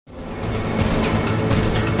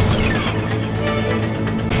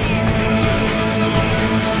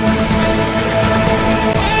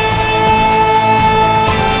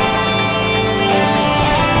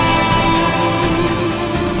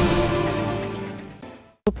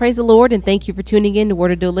Well, praise the Lord, and thank you for tuning in to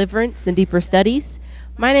Word of Deliverance and Deeper Studies.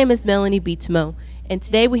 My name is Melanie B. Timo, and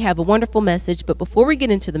today we have a wonderful message. But before we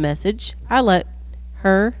get into the message, I'll let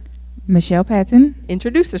her, Michele Patton,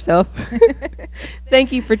 introduce herself.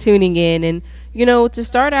 Thank you for tuning in. And, to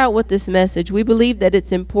start out with this message, we believe that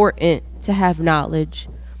it's important to have knowledge.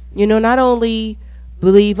 Not only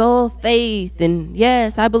believe, faith, and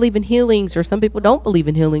yes, I believe in healings, or some people don't believe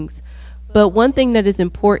in healings. But one thing that is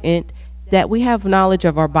important, that we have knowledge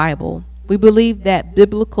of our Bible. We believe that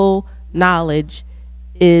biblical knowledge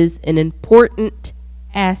is an important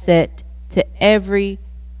asset to every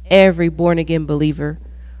born again believer.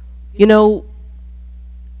 Remember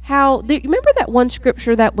that one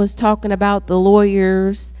scripture that was talking about the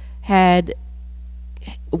lawyers had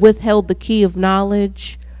withheld the key of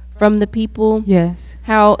knowledge from the people? Yes.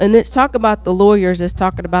 And it's talking about the lawyers, it's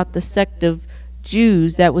talking about the sect of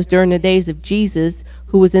Jews that was during the days of Jesus,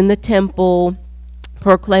 who was in the temple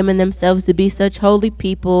proclaiming themselves to be such holy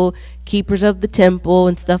people, keepers of the temple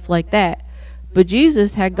and stuff like that. But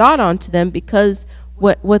Jesus had got onto them because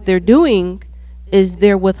what they're doing is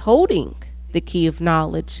they're withholding the key of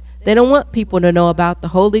knowledge. They don't want people to know about the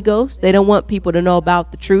Holy Ghost. They don't want people to know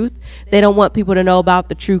about the truth. They don't want people to know about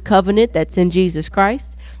the true covenant that's in Jesus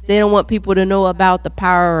Christ. They don't want people to know about the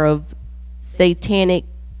power of satanic,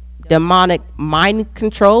 demonic mind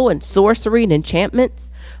control and sorcery and enchantments.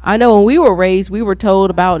 I know when we were raised, we were told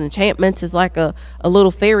about enchantments is like a little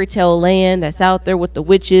fairy tale land that's out there with the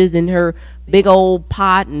witches and her big old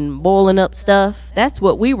pot and boiling up stuff. That's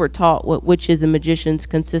what we were taught what witches and magicians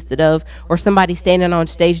consisted of, or somebody standing on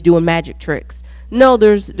stage doing magic tricks. No,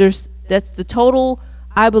 that's the total,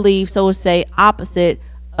 I believe, so to say, opposite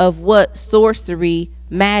of what sorcery,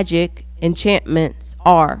 magic, enchantments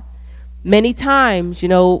are. Many times,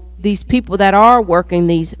 these people that are working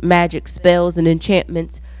these magic spells and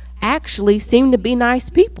enchantments actually seem to be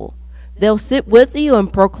nice people. They'll sit with you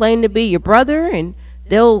and proclaim to be your brother, and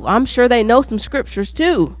I'm sure they know some scriptures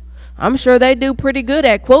too. I'm sure they do pretty good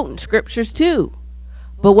at quoting scriptures too.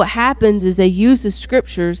 But what happens is they use the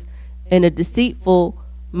scriptures in a deceitful,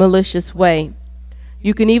 malicious way.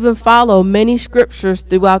 You can even follow many scriptures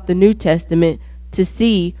throughout the New Testament to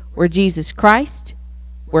see where Jesus Christ,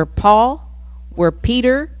 where Paul, where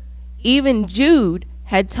Peter, even Jude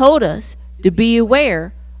had told us to be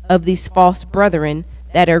aware of these false brethren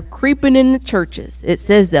that are creeping in the churches. It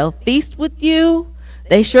says they'll feast with you.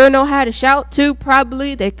 They sure know how to shout too,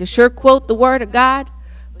 probably. They can sure quote the word of God.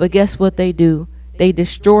 But guess what they do? They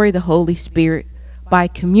destroy the Holy Spirit by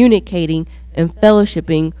communicating and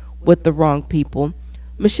fellowshipping with the wrong people.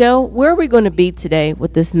 Michele, where are we going to be today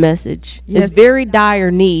with this message? Yes. It's very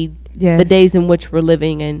dire need. Yes. The days in which we're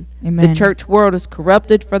living in. Amen. The church world is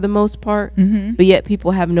corrupted for the most part, but yet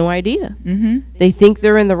people have no idea. They think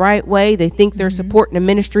they're in the right way. They think they're supporting a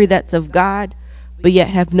ministry that's of God, but yet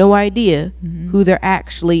have no idea who they're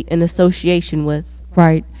actually in association with.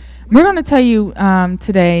 Right. We're going to tell you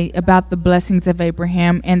today about the blessings of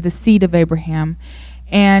Abraham and the seed of Abraham,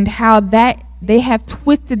 and how that they have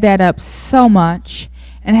twisted that up so much,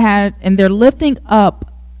 and they're lifting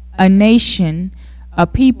up a nation, a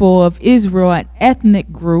people of Israel, an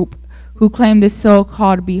ethnic group who claim to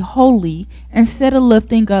so-called to be holy, instead of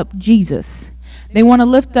lifting up Jesus. They want to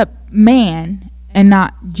lift up man and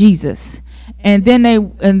not Jesus. And then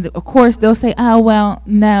of course they'll say, oh, well,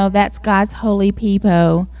 no, that's God's holy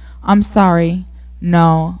people. I'm sorry.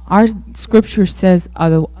 No, our scripture says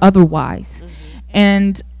otherwise.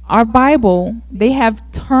 And our Bible, they have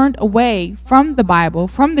turned away from the Bible,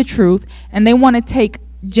 from the truth, and they want to take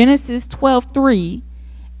Genesis 12:3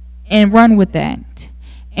 and run with that.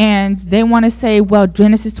 And they want to say, well,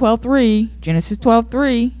 Genesis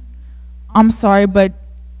 12:3, I'm sorry, but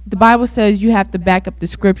the Bible says you have to back up the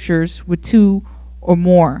scriptures with two or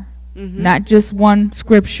more, not just one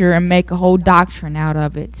scripture and make a whole doctrine out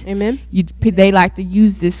of it. Amen. They like to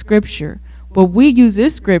use this scripture, but we use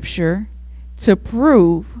this scripture to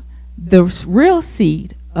prove the real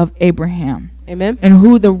seed of Abraham. Amen. And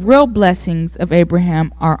who the real blessings of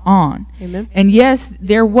Abraham are on. Amen. And yes,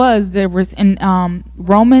 there was in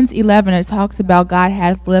Romans 11, it talks about God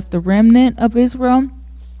had left the remnant of Israel.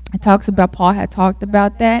 It talks about, Paul had talked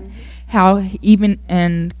about that, how even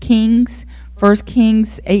in Kings, 1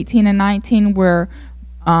 Kings 18 and 19, where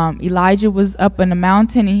Elijah was up in the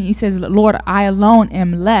mountain, and he says, Lord, I alone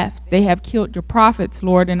am left. They have killed your prophets,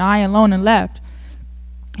 Lord, and I alone am left.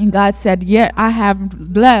 And God said, yet I have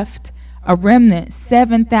left a remnant,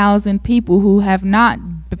 7,000 people who have not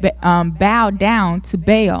bowed down to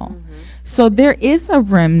Baal. So there is a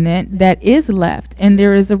remnant that is left, and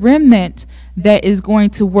there is a remnant that is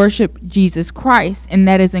going to worship Jesus Christ, and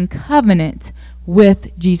that is in covenant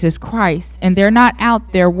with Jesus Christ. And they're not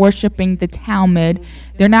out there worshiping the Talmud.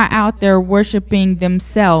 They're not out there worshiping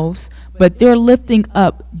themselves, but they're lifting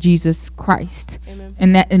up Jesus Christ.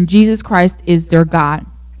 Amen. And Jesus Christ is their God.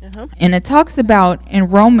 Uh-huh. And it talks about in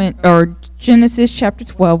Genesis chapter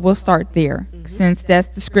 12, we'll start there, since that's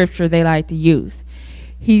the scripture they like to use.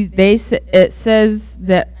 It says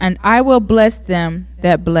that, and I will bless them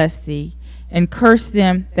that bless thee, and curse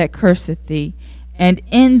them that curseth thee, and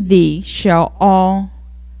in thee shall all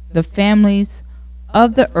the families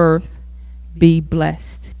of the earth be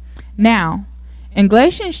blessed. Now, in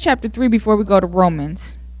Galatians chapter 3, before we go to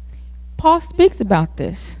Romans, Paul speaks about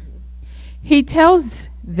this. He tells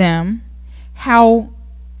them how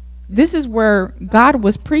this is where God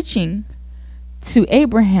was preaching to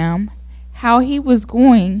Abraham, how he was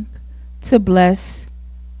going to bless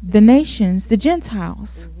the nations, the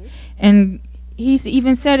Gentiles. And he's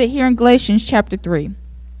even said it here in Galatians chapter 3.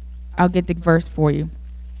 I'll get the verse for you.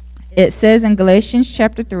 It says in Galatians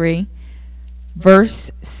chapter 3, verse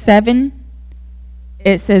 7,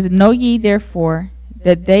 it says, Know ye therefore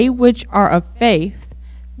that they which are of faith,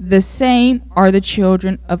 the same are the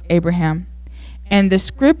children of Abraham. And the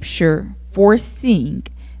scripture, foreseeing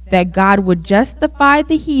that God would justify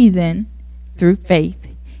the heathen through faith,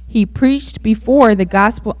 he preached before the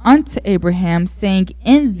gospel unto Abraham, saying,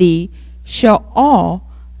 In thee shall all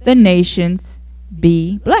the nations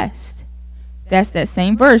be blessed. That's that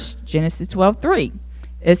same verse, Genesis 12:3.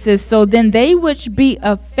 It says, So then they which be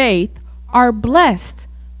of faith are blessed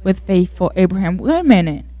with faithful Abraham. Wait a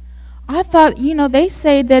minute. I thought, they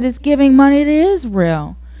say that it's giving money to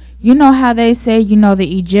Israel. You know how they say,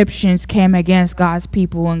 the Egyptians came against God's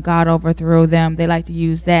people and God overthrew them. They like to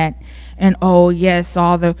use that. And oh yes,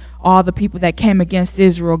 all the people that came against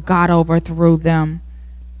Israel, God overthrew them.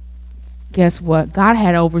 Guess what? God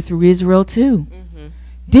had overthrew Israel too.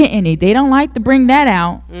 Didn't he? They don't like to bring that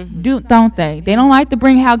out, don't they? They don't like to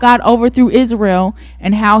bring how God overthrew Israel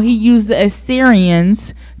and how he used the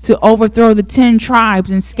Assyrians to overthrow the 10 tribes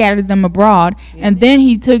and scattered them abroad. And then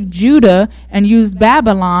he took Judah and used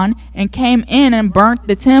Babylon and came in and burnt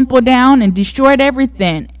the temple down and destroyed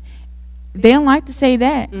everything. They don't like to say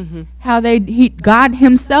that. How God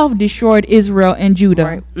himself destroyed Israel and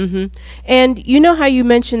Judah. Right. And you know how you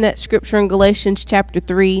mentioned that scripture in Galatians chapter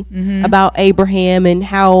 3 about Abraham and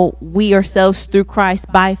how we ourselves through Christ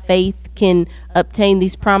by faith can obtain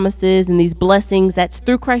these promises and these blessings. That's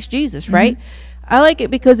through Christ Jesus, right? I like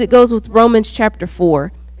it because it goes with Romans chapter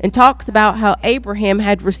 4 and talks about how Abraham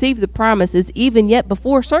had received the promises even yet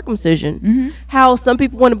before circumcision. How some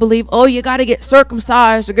people want to believe, oh, you got to get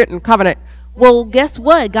circumcised or get in covenant. Well, guess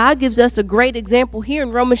what? God gives us a great example here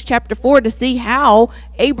in Romans chapter 4 to see how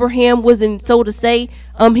Abraham was, so to say,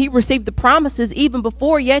 he received the promises even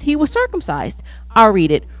before yet he was circumcised. I'll read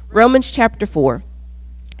it. Romans chapter 4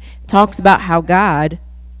 talks about how God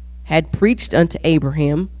had preached unto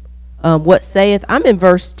Abraham what saith, I'm in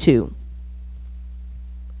verse 2.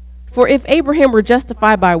 For if Abraham were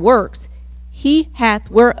justified by works, he hath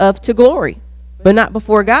whereof to glory, but not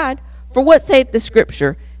before God. For what saith the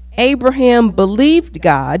scripture? Abraham believed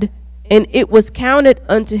God, and it was counted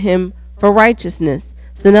unto him for righteousness.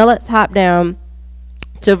 So now let's hop down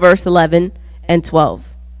to verse 11 and 12.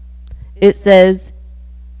 It says,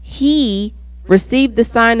 He received the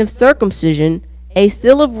sign of circumcision, a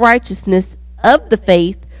seal of righteousness of the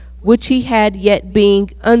faith which he had yet being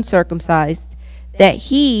uncircumcised, that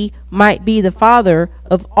he might be the father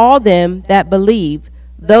of all them that believe,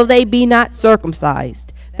 though they be not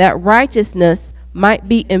circumcised, that righteousness might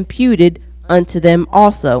be imputed unto them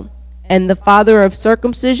also, and the father of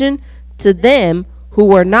circumcision to them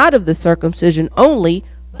who are not of the circumcision only,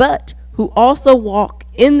 but who also walk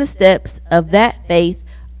in the steps of that faith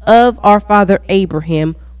of our father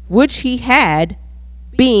Abraham, which he had,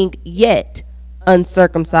 being yet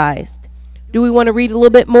uncircumcised. Do we want to read a little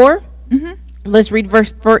bit more? Let's read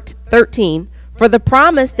verse 13. For the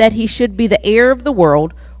promise that he should be the heir of the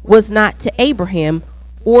world was not to Abraham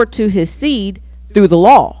or to his seed through the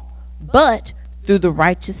law, but through the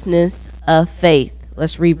righteousness of faith.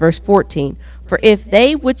 Let's read verse 14. For if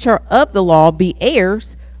they which are of the law be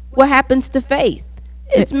heirs, what happens to faith?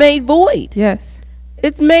 It's made void. Yes.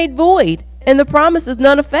 It's made void, and the promise is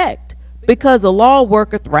none effect, because the law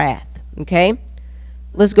worketh wrath. Okay?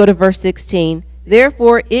 Let's go to verse 16.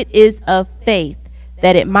 Therefore it is of faith,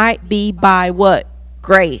 that it might be by what?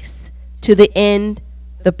 Grace, to the end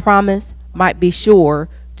the promise might be sure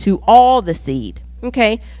to all the seed.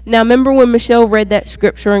 Okay, now remember when Michele read that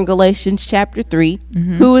scripture in Galatians chapter 3,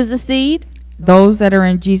 who is the seed? Those that are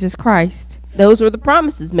in Jesus Christ. Those were the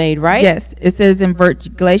promises made, right? Yes, it says in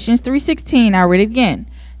Galatians 3:16, I'll read it again.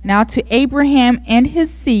 Now to Abraham and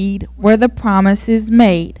his seed were the promises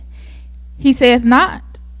made. He saith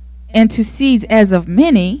not, and to seeds as of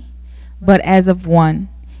many, but as of one,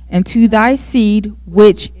 and to thy seed,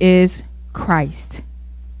 which is Christ.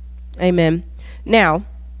 Amen. Now,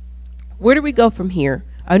 where do we go from here?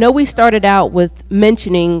 I know we started out with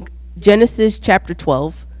mentioning Genesis chapter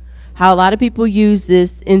 12, how a lot of people use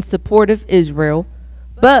this in support of Israel,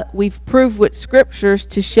 but we've proved with scriptures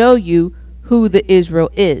to show you who the Israel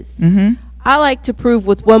is. I like to prove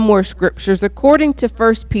with one more scriptures according to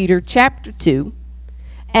 1 Peter chapter 2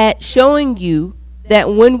 at showing you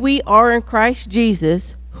that when we are in Christ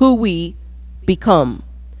Jesus, who we become.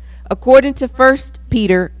 According to 1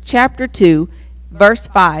 Peter chapter 2 verse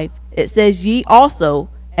 5, it says, ye also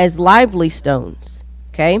as lively stones,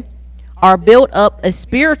 okay, are built up a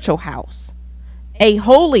spiritual house, a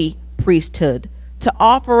holy priesthood, to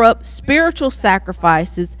offer up spiritual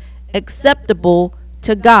sacrifices acceptable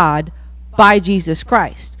to God by Jesus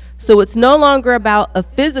Christ. So it's no longer about a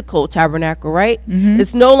physical tabernacle, right?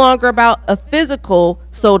 It's no longer about a physical,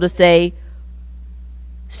 so to say,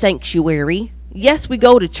 sanctuary. Yes, we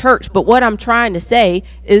go to church, but what I'm trying to say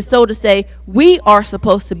is, so to say, we are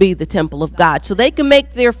supposed to be the temple of God. So they can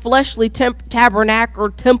make their fleshly tabernacle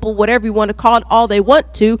or temple, whatever you want to call it, all they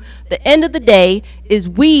want to. The end of the day is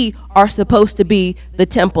we are supposed to be the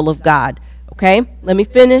temple of God. Okay, let me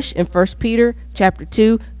finish in 1 Peter chapter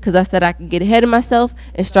 2, because I said I could get ahead of myself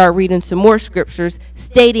and start reading some more scriptures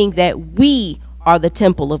stating that we are the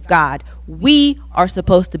temple of God. We are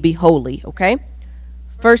supposed to be holy, okay?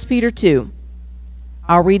 1 Peter 2,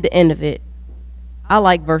 I'll read the end of it. I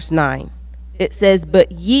like verse 9. It says,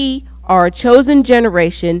 but ye are a chosen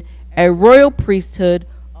generation, a royal priesthood,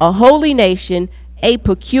 a holy nation, a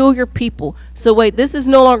peculiar people. So wait, this is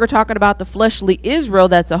no longer talking about the fleshly Israel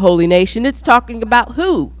that's a holy nation. It's talking about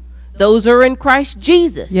who? Those who are in Christ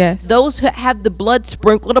Jesus. Yes. Those who have the blood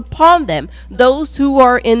sprinkled upon them. Those who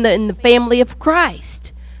are in the family of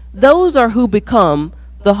Christ. Those are who become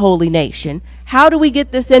the holy nation. How do we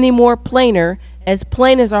get this any more plain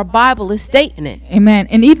as our Bible is stating it? Amen.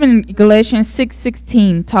 And even Galatians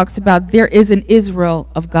 6:16 talks about there is an Israel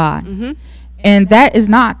of God. And that is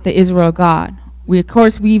not the Israel of God.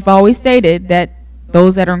 We've always stated that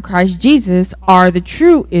those that are in Christ Jesus are the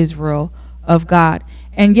true Israel of God.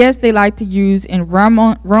 And yes, they like to use in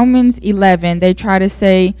Romans 11, they try to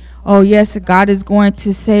say, oh yes, God is going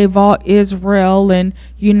to save all Israel, and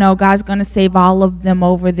God's going to save all of them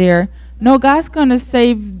over there. No, God's going to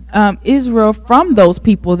save Israel from those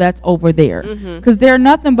people that's over there, because they're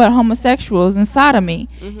nothing but homosexuals and sodomy.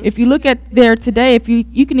 If you look at there today, if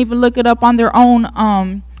you can even look it up on their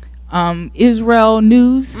own Israel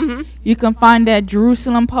news, you can find that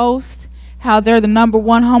Jerusalem Post, how they're the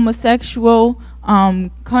 #1 homosexual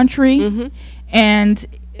country. And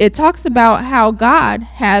it talks about how God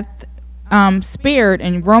hath spared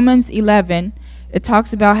in Romans 11. It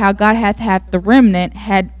talks about how God hath the remnant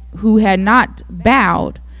who had not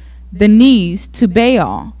bowed the knees to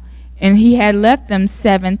Baal, and he had left them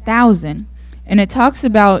 7,000. And it talks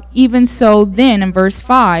about, even so then in verse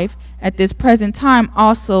 5, at this present time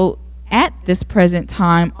also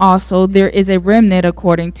there is a remnant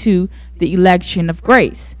according to the election of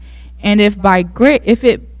grace. And if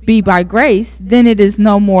it be by grace, then it is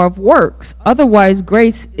no more of works. Otherwise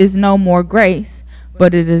grace is no more grace,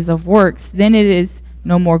 but it is of works. Then it is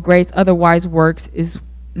no more grace. Otherwise works is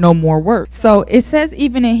no more work. So it says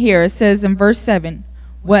even in here, it says in verse 7,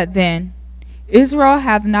 what then? Israel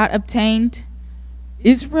hath not obtained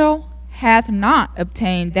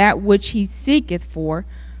that which he seeketh for,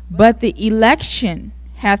 but the election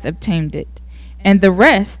hath obtained it, and the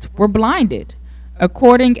rest were blinded.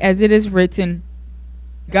 According as it is written,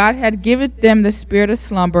 God had given them the spirit of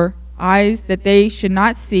slumber, eyes that they should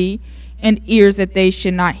not see, and ears that they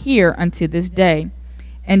should not hear unto this day.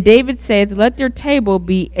 And David saith, let their table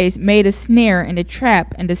be made a snare and a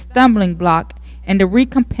trap and a stumbling block and a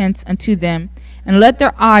recompense unto them, and let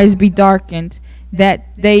their eyes be darkened, that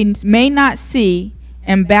they may not see,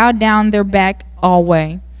 and bow down their back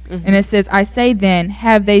alway. And it says, I say then,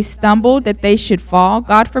 have they stumbled that they should fall?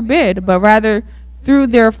 God forbid, but rather through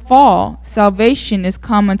their fall salvation is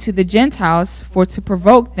come unto the Gentiles, for to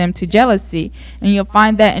provoke them to jealousy. And you'll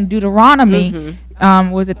find that in Deuteronomy,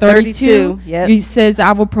 was it 32? Yep. He says,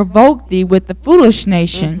 I will provoke thee with the foolish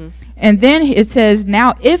nation. And then it says,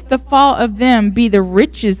 now if the fall of them be the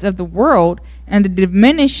riches of the world, and the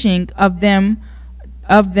diminishing of them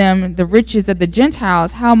the riches of the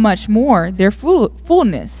Gentiles, how much more their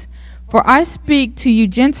fullness? For I speak to you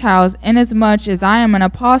Gentiles, inasmuch as I am an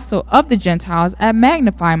apostle of the Gentiles, I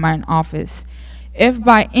magnify mine office. If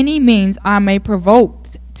by any means I may provoke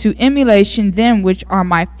to emulation them which are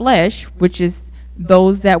my flesh, which is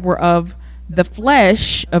those that were of the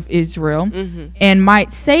flesh of Israel, and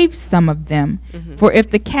might save some of them. For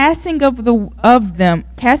if the casting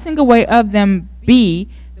away of them be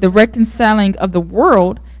the reconciling of the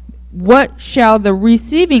world, what shall the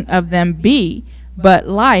receiving of them be but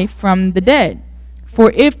life from the dead?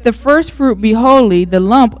 For if the first fruit be holy, the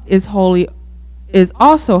lump is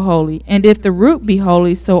also holy. And if the root be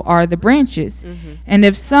holy, so are the branches. And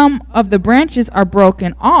if some of the branches are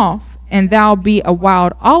broken off, and thou be a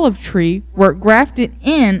wild olive tree, wert grafted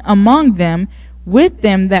in among them, with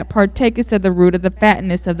them that partakest of the root of the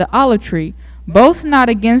fatness of the olive tree. Boast not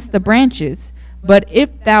against the branches, but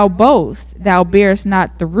if thou boast, thou bearest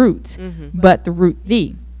not the roots, but the root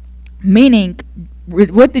thee. Meaning,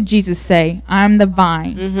 what did Jesus say? I am the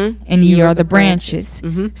vine, and ye are the branches.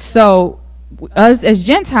 So, us as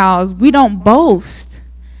Gentiles, we don't boast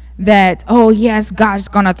that, oh yes, God's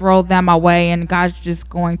going to throw them away and God's just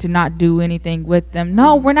going to not do anything with them.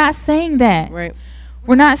 No, we're not saying that. Right.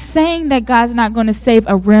 We're not saying that God's not going to save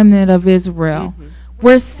a remnant of Israel.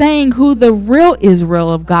 We're saying who the real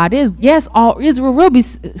Israel of God is. Yes, all Israel will be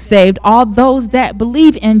saved, all those that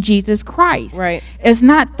believe in Jesus Christ. Right. It's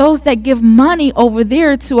not those that give money over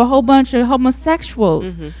there to a whole bunch of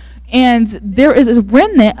homosexuals. And there is a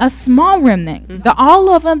remnant, a small remnant. All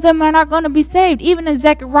of them are not going to be saved. Even as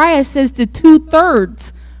Zechariah says, the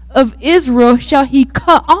 2/3 of Israel shall he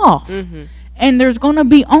cut off. And there's going to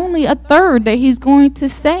be only a third that he's going to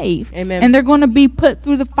save. Amen. And they're going to be put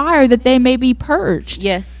through the fire that they may be purged.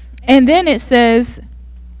 Yes. And then it says,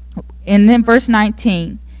 and then verse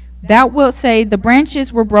 19, thou wilt say, the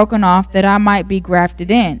branches were broken off that I might be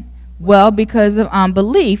grafted in. Well, because of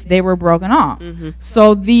unbelief, they were broken off.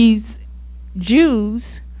 So these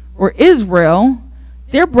Jews, or Israel,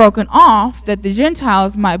 they're broken off that the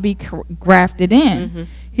Gentiles might be grafted in.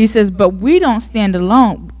 He says, but we don't stand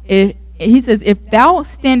alone. He says, if thou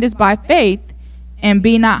standest by faith, and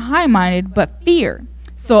be not high-minded, but fear.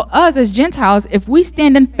 So us as Gentiles, if we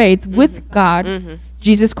stand in faith with God,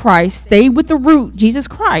 Jesus Christ, stay with the root, Jesus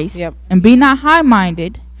Christ, and be not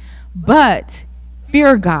high-minded, but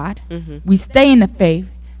fear God, we stay in the faith,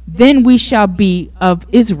 then we shall be of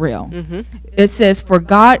Israel. It says, for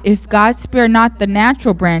God, if God spare not the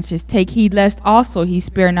natural branches, take heed lest also he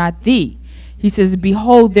spare not thee. He says,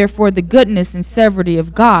 behold therefore the goodness and severity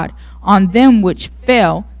of God on them which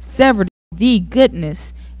fell, severed thee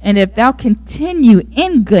goodness. And if thou continue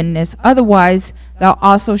in goodness, otherwise thou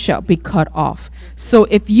also shalt be cut off. So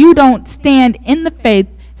if you don't stand in the faith,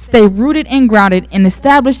 stay rooted and grounded and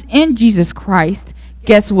established in Jesus Christ,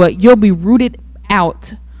 guess what? You'll be rooted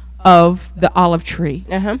out of the olive tree.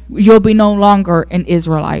 You'll be no longer an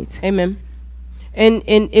Israelite. Amen. And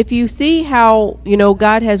if you see how,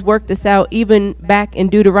 God has worked this out, even back in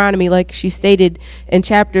Deuteronomy, like she stated in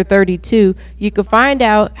chapter 32, you can find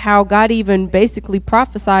out how God even basically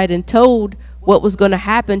prophesied and told what was going to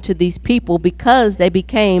happen to these people because they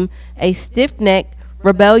became a stiff-necked,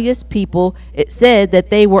 rebellious people. It said that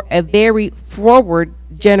they were a very forward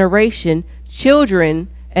generation, children,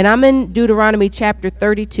 and I'm in Deuteronomy chapter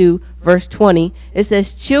 32, verse 20. It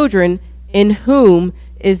says, children in whom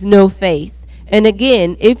is no faith. And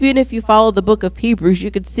again, even if you follow the book of Hebrews, you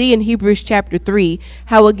could see in Hebrews chapter 3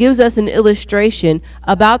 how it gives us an illustration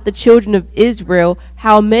about the children of Israel,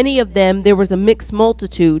 how many of them, there was a mixed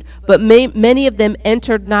multitude, but many of them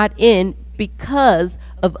entered not in because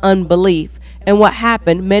of unbelief. And what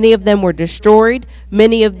happened? Many of them were destroyed.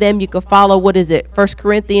 Many of them, you could follow, 1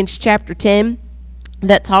 Corinthians chapter 10.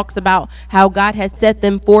 That talks about how God has set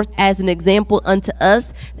them forth as an example unto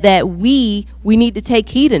us that we need to take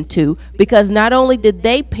heed unto, because not only did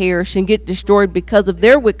they perish and get destroyed because of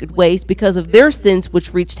their wicked ways, because of their sins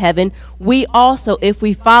which reached heaven, we also, if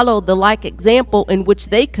we follow the like example in which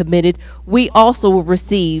they committed, we also will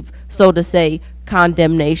receive, so to say,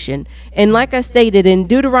 condemnation. And like I stated in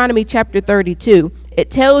Deuteronomy chapter 32, it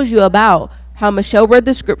tells you about how Michele read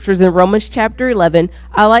the scriptures in Romans chapter 11.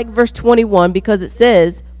 I like verse 21 because it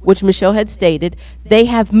says, which Michele had stated, they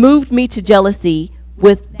have moved me to jealousy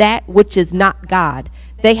with that which is not God.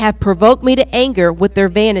 They have provoked me to anger with their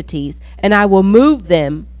vanities, and I will move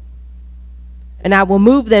them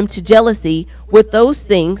to jealousy with those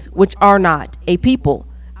things which are not a people.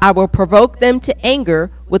 I will provoke them to anger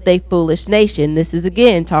with a foolish nation. This is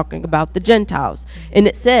again talking about the Gentiles. And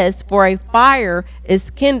it says, for a fire is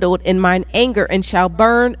kindled in mine anger, and shall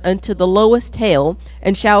burn unto the lowest hell,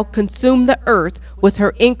 and shall consume the earth with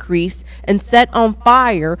her increase, and set on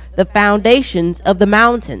fire the foundations of the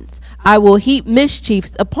mountains. I will heap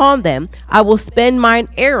mischiefs upon them. I will spend mine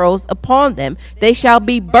arrows upon them. They shall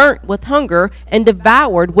be burnt with hunger and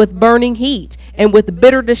devoured with burning heat and with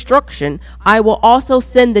bitter destruction. I will also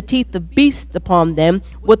send the teeth of beasts upon them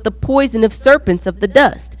with the poison of serpents of the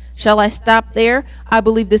dust. Shall I stop there? I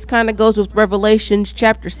believe this kind of goes with Revelation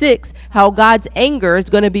chapter 6, how God's anger is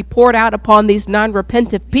going to be poured out upon these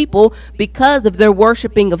non-repentant people because of their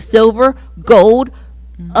worshiping of silver, gold,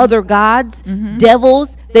 other gods,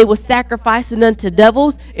 devils. They were sacrificing unto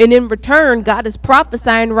devils, and in return God is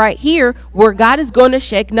prophesying right here where God is going to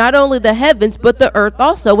shake not only the heavens but the earth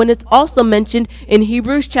also. And it's also mentioned in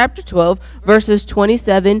Hebrews chapter 12 verses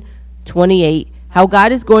 27-28 how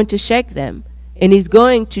God is going to shake them, and he's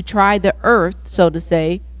going to try the earth, so to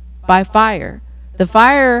say, by fire. The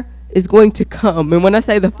fire is going to come, and when I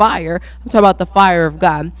say the fire, I'm talking about the fire of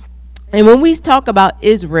God. And when we talk about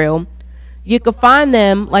Israel, you can find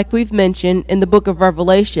them, like we've mentioned, in the book of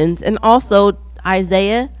Revelations, and also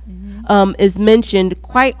Isaiah is mentioned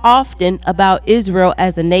quite often about Israel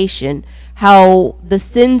as a nation, how the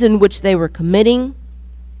sins in which they were committing,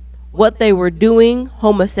 what they were doing,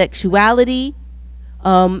 homosexuality,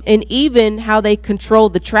 and even how they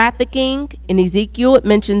controlled the trafficking. In Ezekiel, it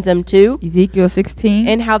mentions them too. Ezekiel 16.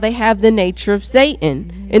 And how they have the nature of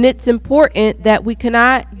Satan. And it's important that we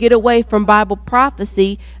cannot get away from Bible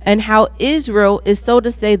prophecy and how Israel is, so to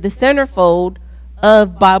say, the centerfold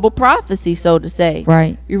of Bible prophecy, so to say.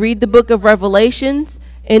 Right. You read the book of Revelations,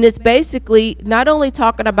 and it's basically not only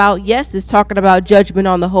talking about, yes, it's talking about judgment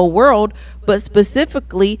on the whole world, but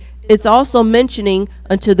specifically it's also mentioning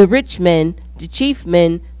unto the rich men, the chief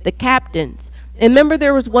men, the captains. And remember,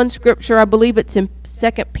 there was one scripture, I believe it's in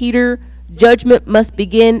 2 Peter, judgment must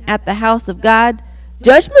begin at the house of God.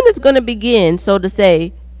 Judgment is going to begin, so to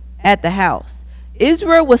say, at the house.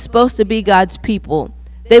 Israel was supposed to be God's people.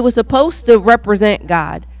 They were supposed to represent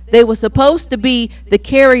God. They were supposed to be the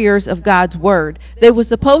carriers of God's word. They were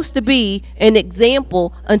supposed to be an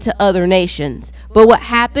example unto other nations. But what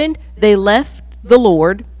happened? They left the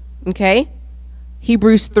Lord, okay?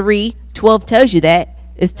 Hebrews 3:12 tells you that.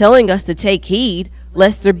 It's telling us to take heed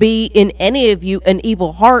lest there be in any of you an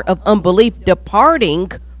evil heart of unbelief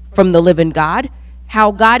departing from the living God.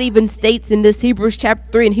 How God even states in this Hebrews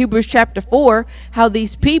chapter 3 and Hebrews chapter 4 how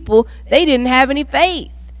these people, they didn't have any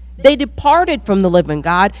faith. They departed from the living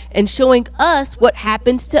God, and showing us what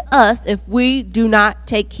happens to us if we do not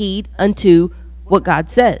take heed unto what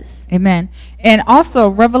God says. Amen. And also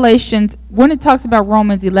Revelations, when it talks about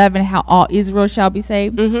Romans 11, how all Israel shall be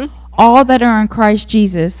saved, all that are in Christ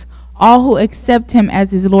Jesus, all who accept him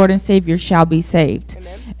as his Lord and Savior shall be saved.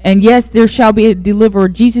 Amen. And yes, there shall be a deliverer.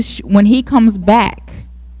 Jesus, when he comes back,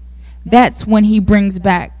 that's when he brings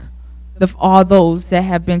back all those that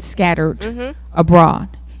have been scattered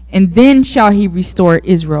abroad. And then shall he restore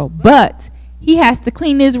Israel. But he has to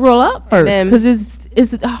clean Israel up first, because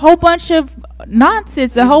it's a whole bunch of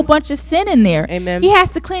nonsense, a whole bunch of sin in there. Amen. He has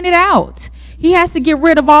to clean it out. He has to get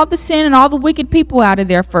rid of all the sin and all the wicked people out of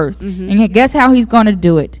there first. And guess how he's going to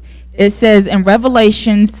do it? It says in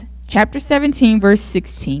Revelations chapter 17, verse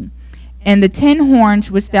 16, and the 10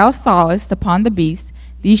 horns which thou sawest upon the beast,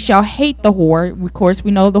 these shall hate the whore. Of course,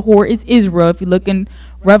 we know the whore is Israel. If you look in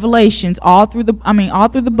Revelations, all through the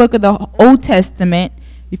book of the Old Testament,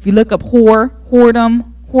 if you look up whore,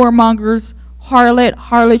 whoredom, whoremongers, harlot,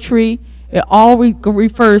 harlotry, it all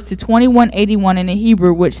refers to 2181 in the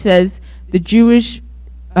Hebrew, which says the Jewish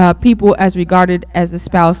people as regarded as the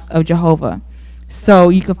spouse of Jehovah. So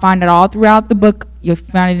you can find it all throughout the book. You'll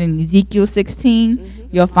find it in Ezekiel 16.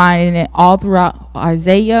 You'll find it all throughout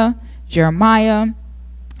Isaiah, Jeremiah.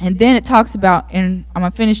 And then it talks about, and I'm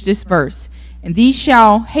going to finish this verse, and these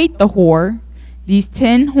shall hate the whore. These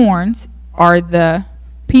 10 horns are the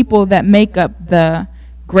people that make up the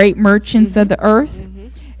great merchants of the earth.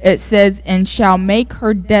 It says, and shall make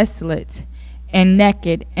her desolate and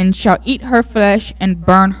naked, and shall eat her flesh and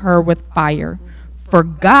burn her with fire. For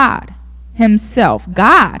God himself,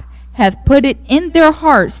 God, hath put it in their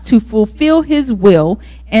hearts to fulfill his will,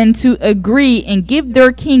 and to agree and give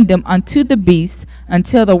their kingdom unto the beast,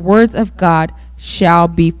 until the words of God shall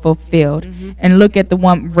be fulfilled. And look at the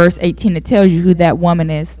one verse 18. It tells you who that woman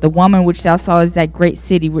is. The woman which thou sawest is that great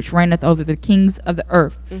city which reigneth over the kings of the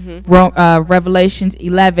earth. Revelations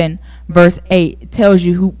 11 verse 8 tells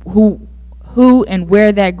you who and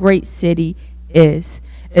where that great city is.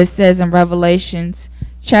 It says in Revelations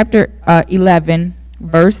chapter 11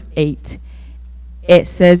 verse 8, it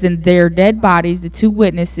says, in their dead bodies the 2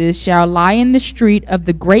 witnesses shall lie in the street of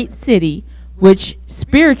the great city, which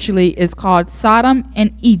spiritually is called Sodom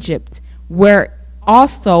and Egypt, where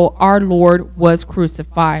also our Lord was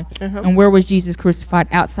crucified. And where was Jesus crucified?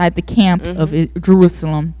 Outside the camp of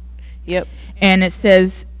Jerusalem. Yep. And it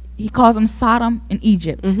says he calls them Sodom and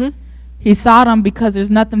Egypt. He's Sodom because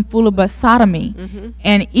there's nothing fuller but sodomy,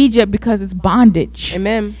 and Egypt because it's bondage.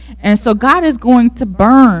 Amen. And so God is going to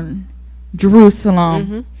burn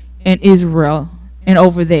Jerusalem and Israel and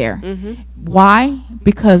over there. Why?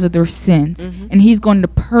 Because of their sins. And he's going to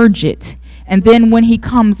purge it. And then when he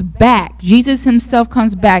comes back, Jesus himself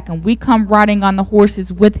comes back, and we come riding on the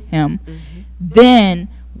horses with him, then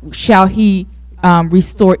shall he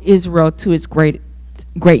restore Israel to its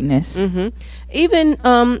greatness.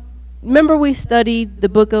 Even remember we studied the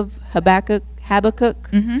book of Habakkuk,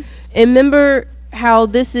 and remember how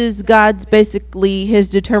this is God's basically his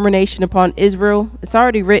determination upon Israel. It's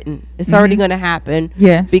already written. It's already going to happen.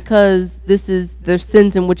 Yes. Because this is their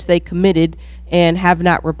sins in which they committed and have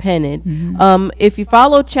not repented. If you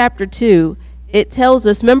follow chapter 2, it tells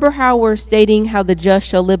us, remember how we're stating how the just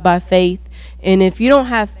shall live by faith? And if you don't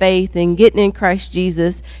have faith in getting in Christ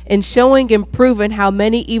Jesus and showing and proving how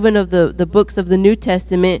many even of the books of the New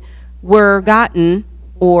Testament were gotten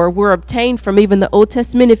or were obtained from even the Old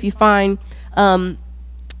Testament, if you find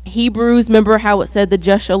Hebrews, remember how it said the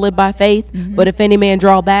just shall live by faith, but if any man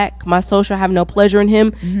draw back, my soul shall have no pleasure in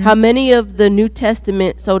him. How many of the New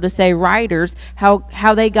Testament, so to say, writers,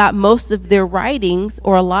 how they got most of their writings,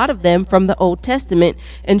 or a lot of them, from the Old Testament,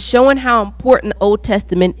 and showing how important the Old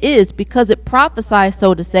Testament is because it prophesies,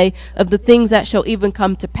 so to say, of the things that shall even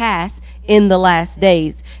come to pass in the last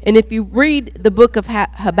days. And if you read the book of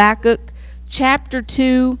Habakkuk, chapter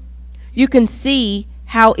 2, you can see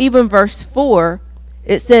how even verse 4,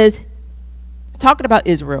 it says, talking about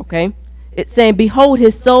Israel, okay? It's saying, behold,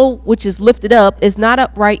 his soul which is lifted up is not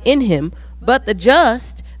upright in him, but the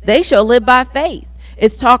just, they shall live by faith.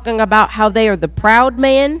 It's talking about how they are the proud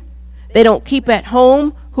man. They don't keep at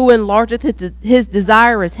home, who enlargeth his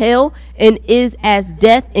desire as hell, and is as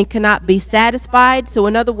death and cannot be satisfied. So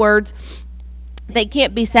in other words, they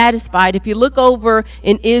can't be satisfied. If you look over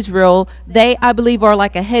in Israel, they, I believe, are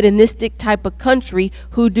like a hedonistic type of country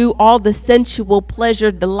who do all the sensual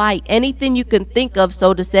pleasure, delight, anything you can think of,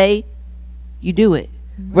 so to say, you do it.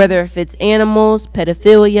 Whether if it's animals,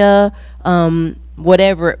 pedophilia,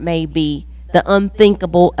 whatever it may be, the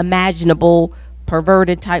unthinkable, imaginable,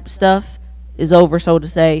 perverted type stuff is over, so to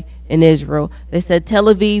say, in Israel. They said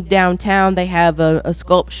Tel Aviv downtown, they have a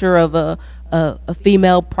sculpture of a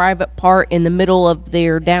female private part in the middle of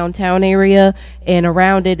their downtown area, and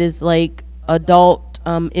around it is like adult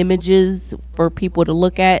images for people to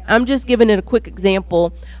look at. I'm just giving it a quick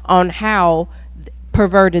example on how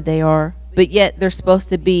perverted they are, but yet they're supposed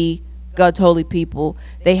to be God's holy people.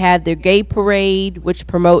 They have their gay parade, which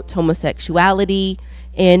promotes homosexuality,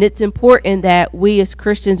 and it's important that we as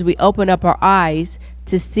Christians, we open up our eyes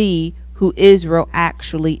to see who Israel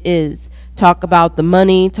actually is. Talk about the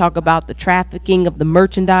money, talk about the trafficking of the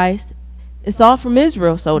merchandise. It's all from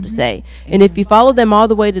Israel, so to say. And if you follow them all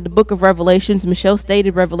the way to the book of Revelations, Michele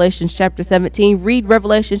stated Revelations chapter 17, read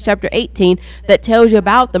Revelations chapter 18, that tells you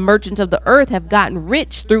about the merchants of the earth have gotten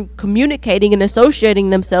rich through communicating and associating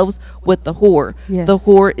themselves with the whore. Yes. The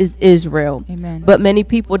whore is Israel. Amen. But many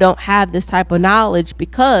people don't have this type of knowledge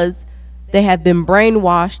because they have been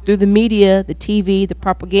brainwashed through the media, the TV, the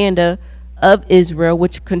propaganda of Israel,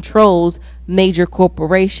 which controls major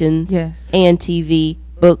corporations and TV,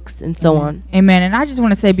 books, and so on. Amen. And I just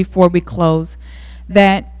want to say before we close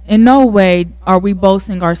that in no way are we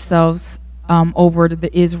boasting ourselves over the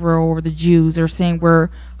Israel or the Jews, or saying we're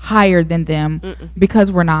higher than them,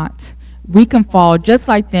 because we're not. We can fall just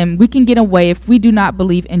like them. We can get away if we do not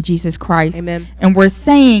believe in Jesus Christ. Amen. And we're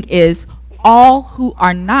saying is all who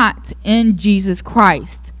are not in Jesus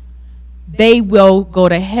Christ, they will go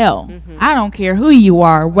to hell. I don't care who you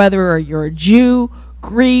are, whether you're a Jew,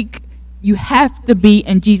 Greek, you have to be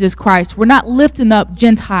in Jesus Christ. We're not lifting up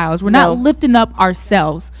Gentiles. We're not lifting up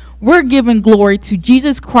ourselves. We're giving glory to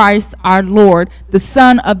Jesus Christ, our Lord, the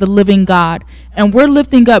Son of the living God. And we're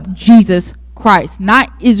lifting up Jesus Christ,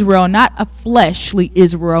 not Israel, not a fleshly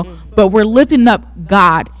Israel, but we're lifting up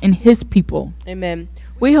God and his people. Amen.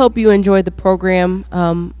 We hope you enjoyed the program.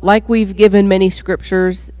 Like we've given many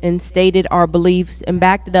scriptures and stated our beliefs and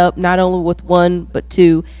backed it up not only with 1, but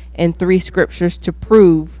 2 and 3 scriptures to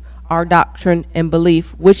prove our doctrine and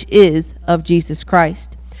belief, which is of Jesus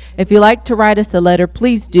Christ. If you'd like to write us a letter,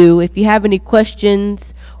 please do. If you have any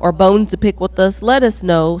questions or bones to pick with us, let us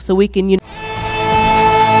know so we can